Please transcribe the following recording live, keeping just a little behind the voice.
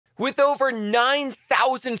With over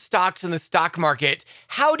 9,000 stocks in the stock market,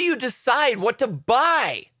 how do you decide what to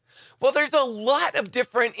buy? Well, there's a lot of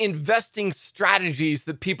different investing strategies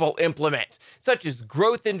that people implement, such as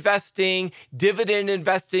growth investing, dividend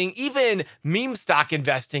investing, even meme stock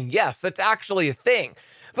investing. Yes, that's actually a thing.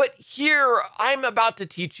 But here, I'm about to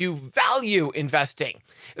teach you value investing.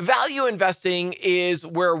 Value investing is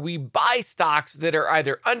where we buy stocks that are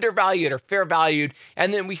either undervalued or fair valued,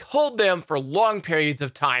 and then we hold them for long periods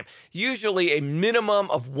of time, usually a minimum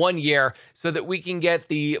of 1 year, so that we can get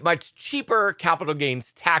the much cheaper capital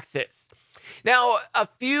gains taxes. Now,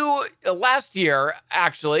 last year,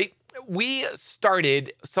 actually, we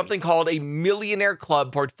started something called a Millionaire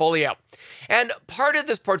Club portfolio. And part of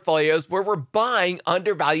this portfolio is where we're buying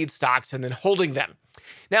undervalued stocks and then holding them.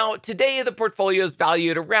 Now, today the portfolio is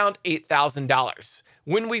valued around $8,000.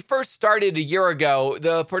 When we first started a year ago,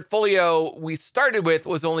 the portfolio we started with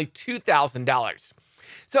was only $2,000.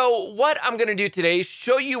 So what I'm going to do today is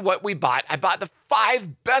show you what we bought. I bought the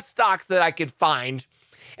 5 best stocks that I could find.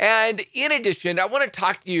 And in addition, I want to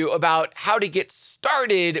talk to you about how to get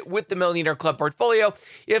started with the Millionaire Club portfolio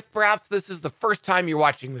if perhaps this is the first time you're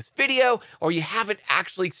watching this video or you haven't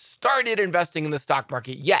actually started investing in the stock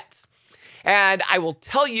market yet. And I will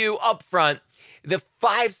tell you up front, the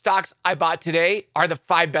 5 stocks I bought today are the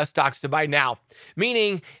 5 best stocks to buy now.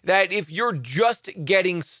 Meaning that if you're just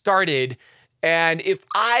getting started, and if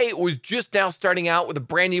I was just now starting out with a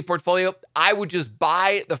brand new portfolio, I would just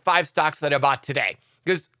buy the 5 stocks that I bought today.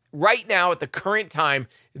 Because right now, at the current time,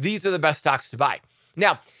 these are the best stocks to buy.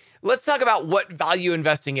 Now, let's talk about what value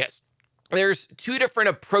investing is. There's 2 different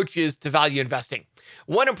approaches to value investing.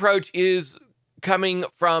 One approach is coming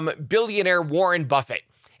from billionaire Warren Buffett.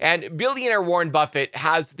 And billionaire Warren Buffett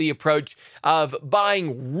has the approach of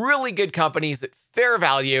buying really good companies at fair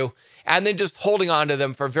value and then just holding on to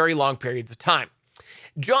them for very long periods of time.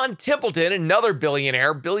 John Templeton, another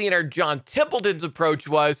billionaire John Templeton's approach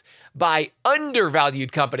was buy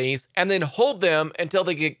undervalued companies and then hold them until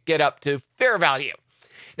they get up to fair value.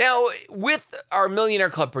 Now, with our Millionaire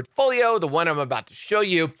Club portfolio, the one I'm about to show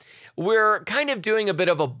you, we're kind of doing a bit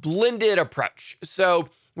of a blended approach. So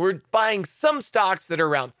we're buying some stocks that are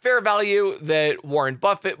around fair value that Warren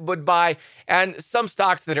Buffett would buy, and some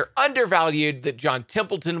stocks that are undervalued that John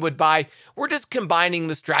Templeton would buy. We're just combining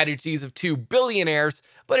the strategies of 2 billionaires,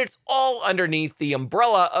 but it's all underneath the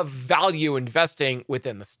umbrella of value investing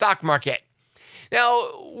within the stock market.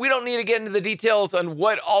 Now, we don't need to get into the details on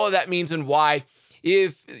what all of that means and why.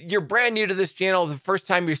 If you're brand new to this channel, the first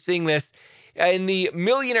time you're seeing this, in the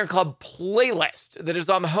Millionaire Club playlist that is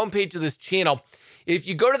on the homepage of this channel, if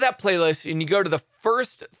you go to that playlist and you go to the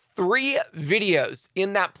first 3 videos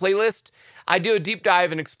in that playlist, I do a deep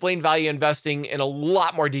dive and explain value investing in a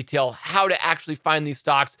lot more detail, how to actually find these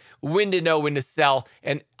stocks, when to know when to sell,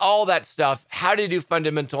 and all that stuff, how to do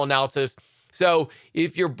fundamental analysis. So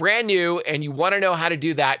if you're brand new and you want to know how to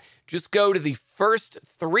do that, just go to the first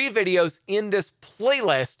 3 videos in this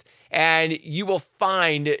playlist and you will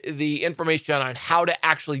find the information on how to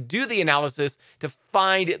actually do the analysis to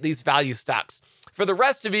find these value stocks. For the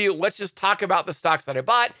rest of you, let's just talk about the stocks that I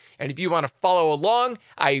bought. And if you want to follow along,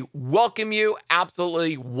 I welcome you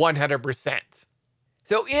absolutely 100%.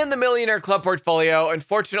 So in the Millionaire Club portfolio,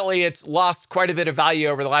 unfortunately, it's lost quite a bit of value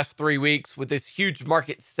over the last 3 weeks with this huge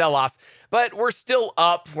market sell-off, but we're still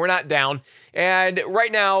up, we're not down. And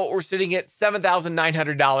right now we're sitting at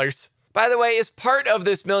 $7,900. By the way, as part of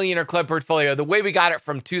this Millionaire Club portfolio, the way we got it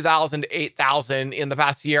from $2,000 to $8,000 in the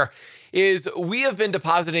past year is we have been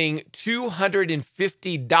depositing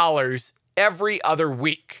 $250 every other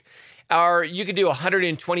week. Or you could do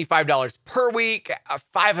 $125 per week,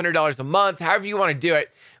 $500 a month, however you want to do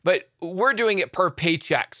it. But we're doing it per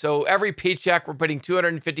paycheck. So every paycheck, we're putting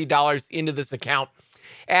 $250 into this account.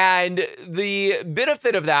 And the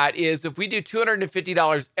benefit of that is if we do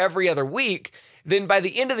 $250 every other week, then by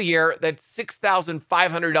the end of the year, that's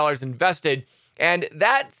 $6,500 invested. And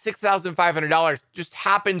that $6,500 just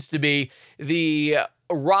happens to be the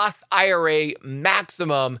Roth IRA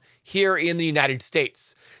maximum here in the United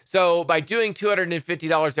States. So by doing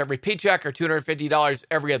 $250 every paycheck or $250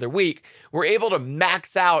 every other week, we're able to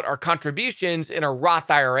max out our contributions in a Roth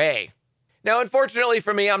IRA. Now, unfortunately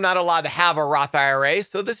for me, I'm not allowed to have a Roth IRA,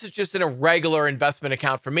 so this is just in a regular investment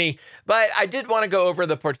account for me. But I did want to go over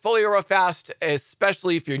the portfolio real fast,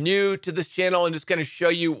 especially if you're new to this channel, and just going to show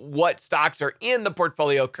you what stocks are in the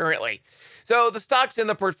portfolio currently. So the stocks in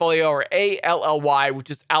the portfolio are ALLY, which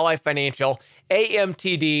is Ally Financial,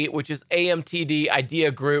 AMTD, which is AMTD Idea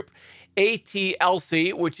Group,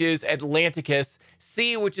 ATLC, which is Atlanticus,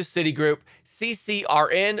 C, which is Citigroup,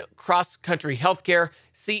 CCRN, Cross Country Healthcare,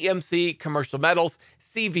 CMC, Commercial Metals,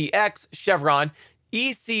 CVX, Chevron,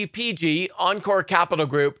 ECPG, Encore Capital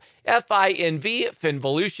Group, FINV,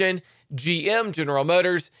 Finvolution, GM, General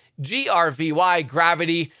Motors, GRVY,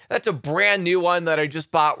 Gravity. That's a brand new one that I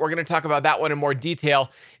just bought. We're going to talk about that one in more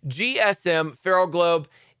detail. GSM, Ferroglobe,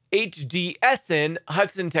 HDSN,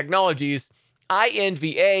 Hudson Technologies,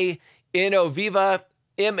 INVA, Innoviva,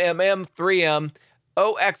 MMM, 3M,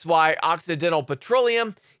 OXY, Occidental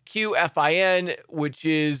Petroleum, QFIN, which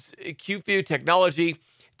is QFU Technology,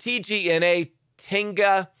 TGNA,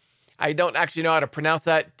 Tinga. I don't actually know how to pronounce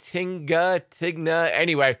that. Tigna.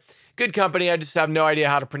 Anyway, good company. I just have no idea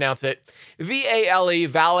how to pronounce it. VALE,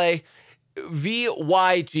 Vale,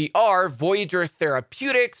 VYGR, Voyager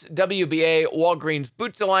Therapeutics, WBA, Walgreens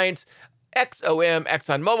Boots Alliance, XOM,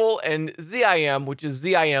 ExxonMobil, and ZIM, which is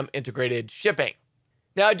ZIM Integrated Shipping.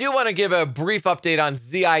 Now, I do want to give a brief update on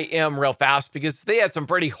ZIM real fast because they had some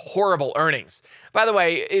pretty horrible earnings. By the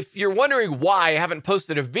way, if you're wondering why I haven't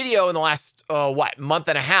posted a video in the last, month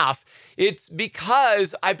and a half, it's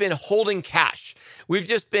because I've been holding cash. We've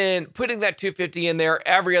just been putting that $250 in there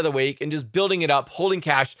every other week and just building it up, holding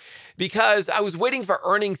cash, because I was waiting for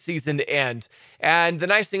earnings season to end. And the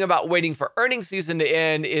nice thing about waiting for earnings season to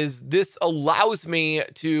end is this allows me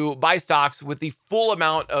to buy stocks with the full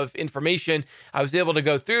amount of information. I was able to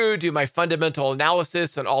go through, do my fundamental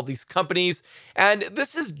analysis on all these companies. And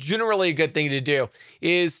this is generally a good thing to do,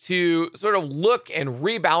 is to sort of look and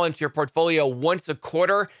rebalance your portfolio once a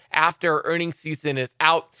quarter after earnings season is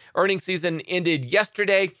out. Earnings season ended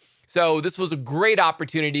yesterday. So this was a great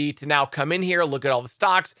opportunity to now come in here, look at all the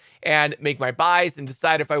stocks and make my buys and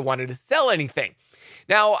decide if I wanted to sell anything.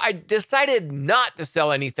 Now, I decided not to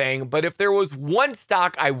sell anything, but if there was one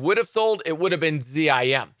stock I would have sold, it would have been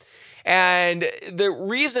ZIM. And the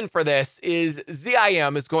reason for this is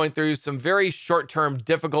ZIM is going through some very short-term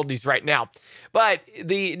difficulties right now. But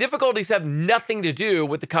the difficulties have nothing to do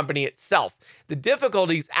with the company itself. The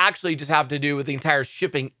difficulties actually just have to do with the entire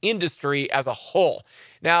shipping industry as a whole.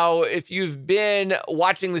 Now, if you've been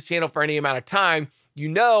watching this channel for any amount of time, you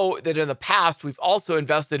know that in the past, we've also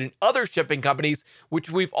invested in other shipping companies, which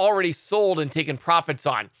we've already sold and taken profits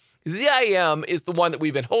on. ZIM is the one that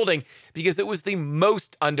we've been holding because it was the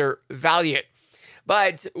most undervalued.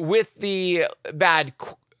 But with the bad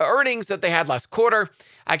earnings that they had last quarter,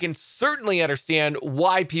 I can certainly understand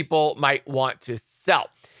why people might want to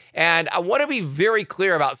sell. And I want to be very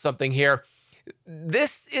clear about something here.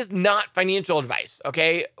 This is not financial advice,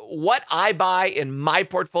 okay? What I buy in my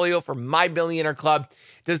portfolio for my Billionaire Club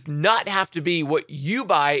does not have to be what you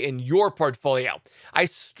buy in your portfolio. I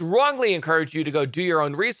strongly encourage you to go do your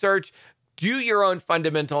own research, do your own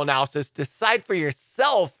fundamental analysis, decide for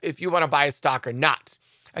yourself if you want to buy a stock or not.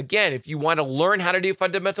 Again, if you want to learn how to do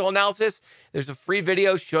fundamental analysis, there's a free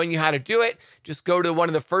video showing you how to do it. Just go to one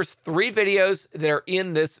of the first 3 videos that are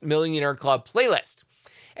in this Millionaire Club playlist.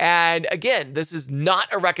 And again, this is not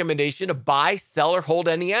a recommendation to buy, sell, or hold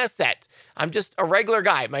any asset. I'm just a regular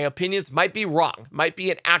guy. My opinions might be wrong, might be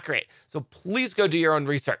inaccurate. So please go do your own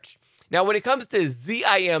research. Now, when it comes to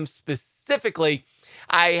ZIM specifically,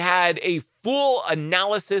 I had a full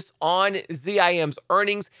analysis on ZIM's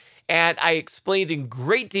earnings, and I explained in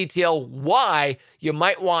great detail why you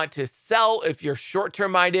might want to sell if you're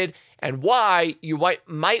short-term minded and why you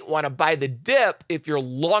might want to buy the dip if you're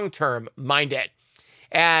long-term minded.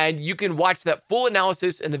 And you can watch that full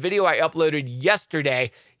analysis in the video I uploaded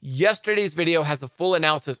yesterday. Yesterday's video has a full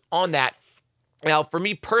analysis on that. Now, for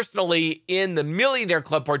me personally, in the Millionaire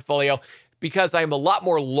Club portfolio, because I'm a lot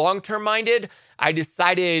more long-term minded, I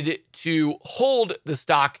decided to hold the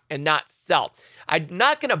stock and not sell. I'm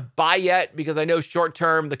not going to buy yet because I know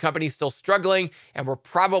short-term the company's still struggling and we're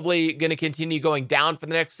probably going to continue going down for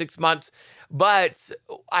the next 6 months. But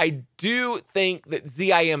I do think that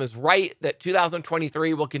ZIM is right, that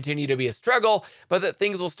 2023 will continue to be a struggle, but that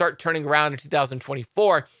things will start turning around in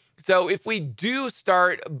 2024. So if we do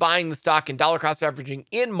start buying the stock and dollar cost averaging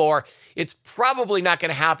in more, it's probably not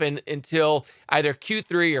going to happen until either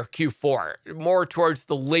Q3 or Q4, more towards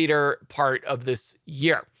the later part of this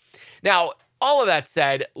year. Now, all of that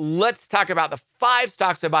said, let's talk about the 5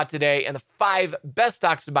 stocks I bought today and the 5 best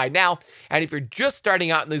stocks to buy now. And if you're just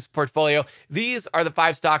starting out in this portfolio, these are the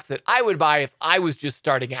 5 stocks that I would buy if I was just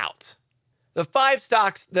starting out. The 5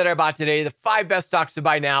 stocks that I bought today, the 5 best stocks to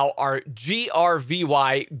buy now are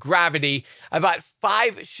GRVY, Gravity. I bought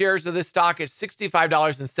 5 shares of this stock at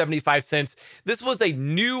 $65.75. This was a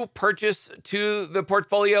new purchase to the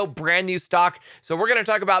portfolio, brand new stock. So we're going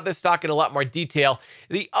to talk about this stock in a lot more detail.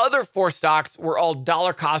 The other 4 stocks were all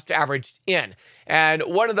dollar cost averaged in. And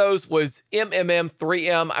one of those was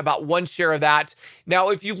 3M. I bought 1 share of that. Now,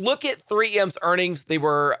 if you look at 3M's earnings, they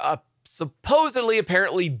were supposedly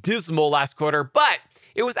apparently dismal last quarter, but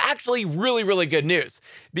it was actually really, really good news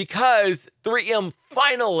because 3M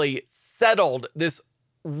finally settled this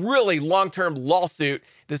really long-term lawsuit,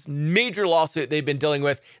 this major lawsuit they've been dealing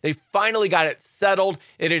with. They finally got it settled.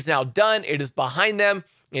 It is now done. It is behind them.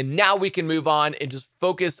 And now we can move on and just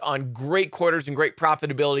focus on great quarters and great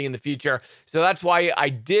profitability in the future. So that's why I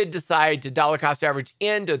did decide to dollar cost average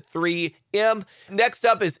into 3M. Next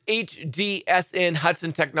up is HGSN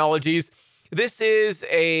Hudson Technologies. This is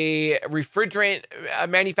a refrigerant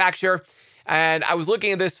manufacturer. And I was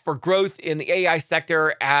looking at this for growth in the AI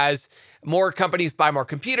sector as more companies buy more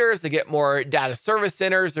computers, they get more data service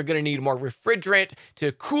centers, they're going to need more refrigerant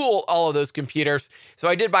to cool all of those computers. So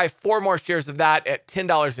I did buy 4 more shares of that at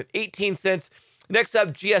 $10.18. Next up,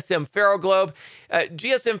 GSM Ferroglobe.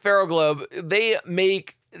 GSM Ferroglobe, they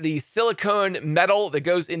make the silicone metal that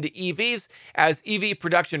goes into EVs. As EV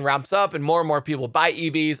production ramps up and more people buy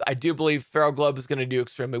EVs, I do believe Ferroglobe is going to do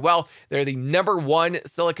extremely well. They're the #1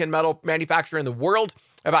 silicon metal manufacturer in the world.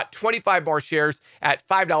 About 25 more shares at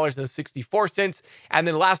 $5.64. And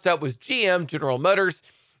then last up was GM, General Motors.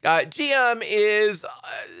 GM is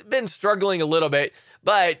been struggling a little bit,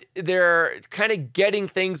 but they're kind of getting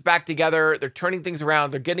things back together. They're turning things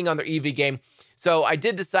around. They're getting on their EV game. So I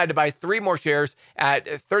did decide to buy 3 more shares at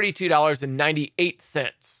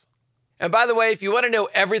 $32.98. And by the way, if you want to know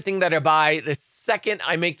everything that I buy the second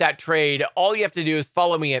I make that trade, all you have to do is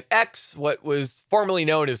follow me at X, what was formerly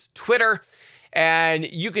known as Twitter. And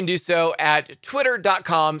you can do so at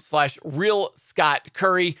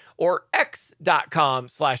twitter.com/realscottcurry or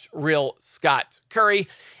x.com/realscottcurry.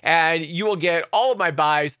 And you will get all of my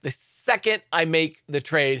buys the second I make the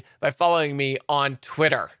trade by following me on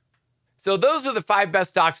Twitter. So those are the 5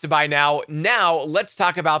 best stocks to buy now. Now let's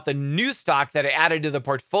talk about the new stock that I added to the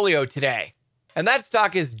portfolio today. And that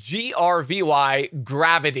stock is GRVY,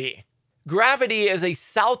 Gravity. Gravity is a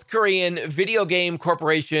South Korean video game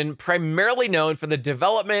corporation primarily known for the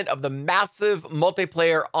development of the massive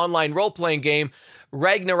multiplayer online role-playing game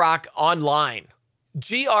Ragnarok Online.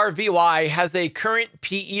 GRVY has a current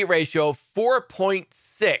PE ratio of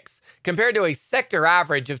 4.6 compared to a sector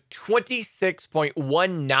average of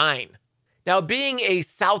 26.19. Now, being a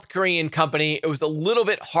South Korean company, it was a little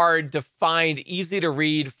bit hard to find easy to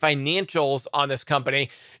read financials on this company.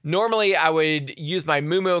 Normally, I would use my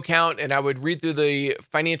Moomoo account and I would read through the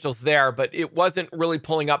financials there, but it wasn't really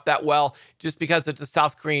pulling up that well just because it's a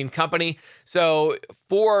South Korean company. So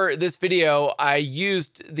for this video, I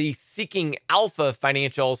used the Seeking Alpha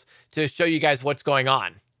financials to show you guys what's going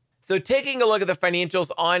on. So taking a look at the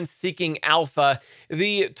financials on Seeking Alpha,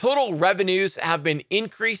 the total revenues have been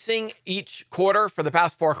increasing each quarter for the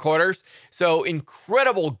past 4 quarters. So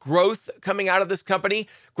incredible growth coming out of this company.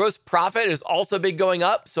 Gross profit has also been going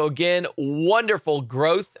up. So again, wonderful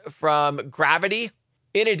growth from Gravity.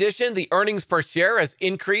 In addition, the earnings per share has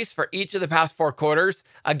increased for each of the past 4 quarters.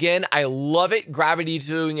 Again, I love it. Gravity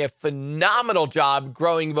doing a phenomenal job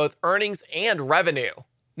growing both earnings and revenue.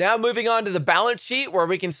 Now moving on to the balance sheet where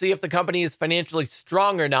we can see if the company is financially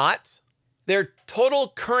strong or not. Their total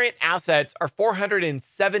current assets are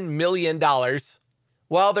 $407 million,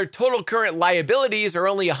 while their total current liabilities are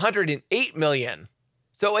only $108 million.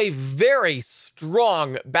 So a very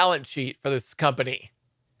strong balance sheet for this company.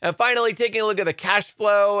 And finally, taking a look at the cash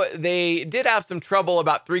flow, they did have some trouble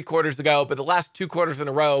about 3 quarters ago, but the last 2 quarters in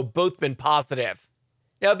a row, both been positive.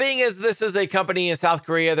 Now, being as this is a company in South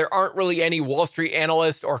Korea, there aren't really any Wall Street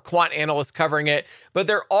analysts or quant analysts covering it, but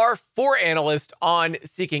there are 4 analysts on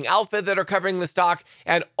Seeking Alpha that are covering the stock,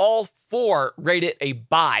 and all 4 rate it a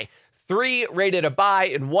buy. 3 rate it a buy,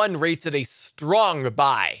 and 1 rates it a strong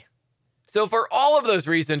buy. So for all of those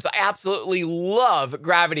reasons, I absolutely love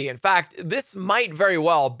Gravity. In fact, this might very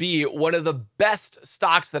well be one of the best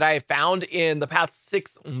stocks that I have found in the past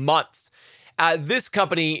 6 months. This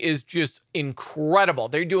company is just incredible.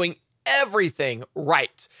 They're doing everything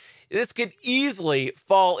right. This could easily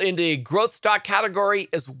fall into a growth stock category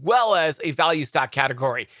as well as a value stock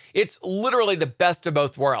category. It's literally the best of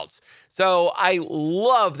both worlds. So I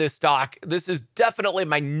love this stock. This is definitely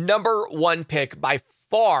my #1 pick by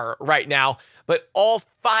far right now, but all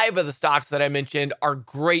 5 of the stocks that I mentioned are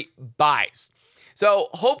great buys. So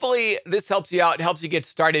hopefully this helps you out, it helps you get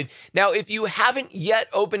started. Now, if you haven't yet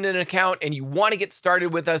opened an account and you want to get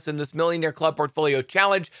started with us in this Millionaire Club Portfolio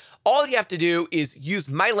Challenge, all you have to do is use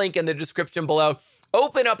my link in the description below.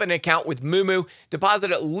 Open up an account with Moomoo,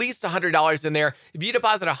 deposit at least $100 in there. If you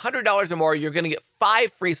deposit $100 or more, you're going to get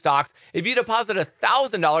 5 free stocks. If you deposit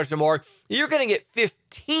 $1,000 or more, you're going to get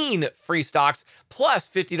 15 free stocks plus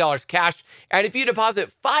 $50 cash. And if you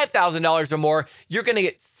deposit $5,000 or more, you're going to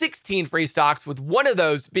get 16 free stocks, with one of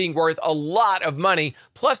those being worth a lot of money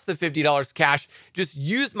plus the $50 cash. Just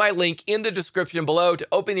use my link in the description below to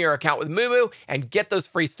open your account with Moomoo and get those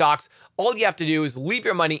free stocks. All you have to do is leave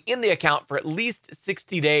your money in the account for at least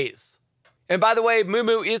 60 days. And by the way,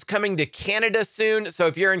 Moomoo is coming to Canada soon. So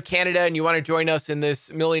if you're in Canada and you want to join us in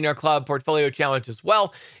this Millionaire Club Portfolio Challenge as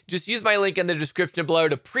well, just use my link in the description below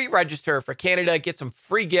to pre-register for Canada, get some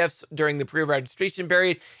free gifts during the pre-registration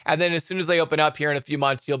period. And then as soon as they open up here in a few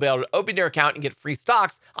months, you'll be able to open your account and get free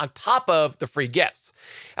stocks on top of the free gifts.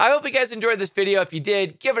 I hope you guys enjoyed this video. If you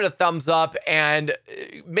did, give it a thumbs up and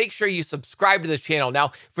make sure you subscribe to the channel.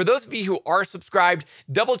 Now, for those of you who are subscribed,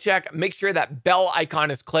 double check, make sure that bell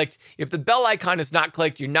icon is clicked. If the bell icon is not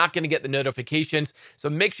clicked, you're not going to get the notifications. So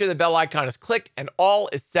make sure the bell icon is clicked and all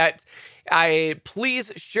is set.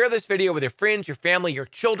 Please share this video with your friends, your family, your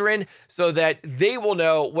children, so that they will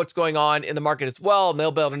know what's going on in the market as well, and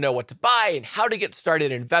they'll be able to know what to buy and how to get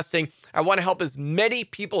started investing. I want to help as many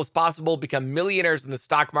people as possible become millionaires in the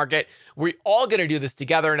stock market. We're all going to do this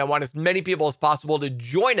together, and I want as many people as possible to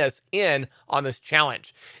join us in on this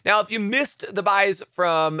challenge. Now, if you missed the buys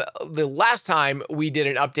from the last time we did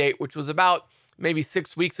an update, which was about maybe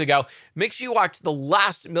 6 weeks ago, make sure you watch the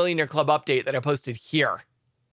last Millionaire Club update that I posted here.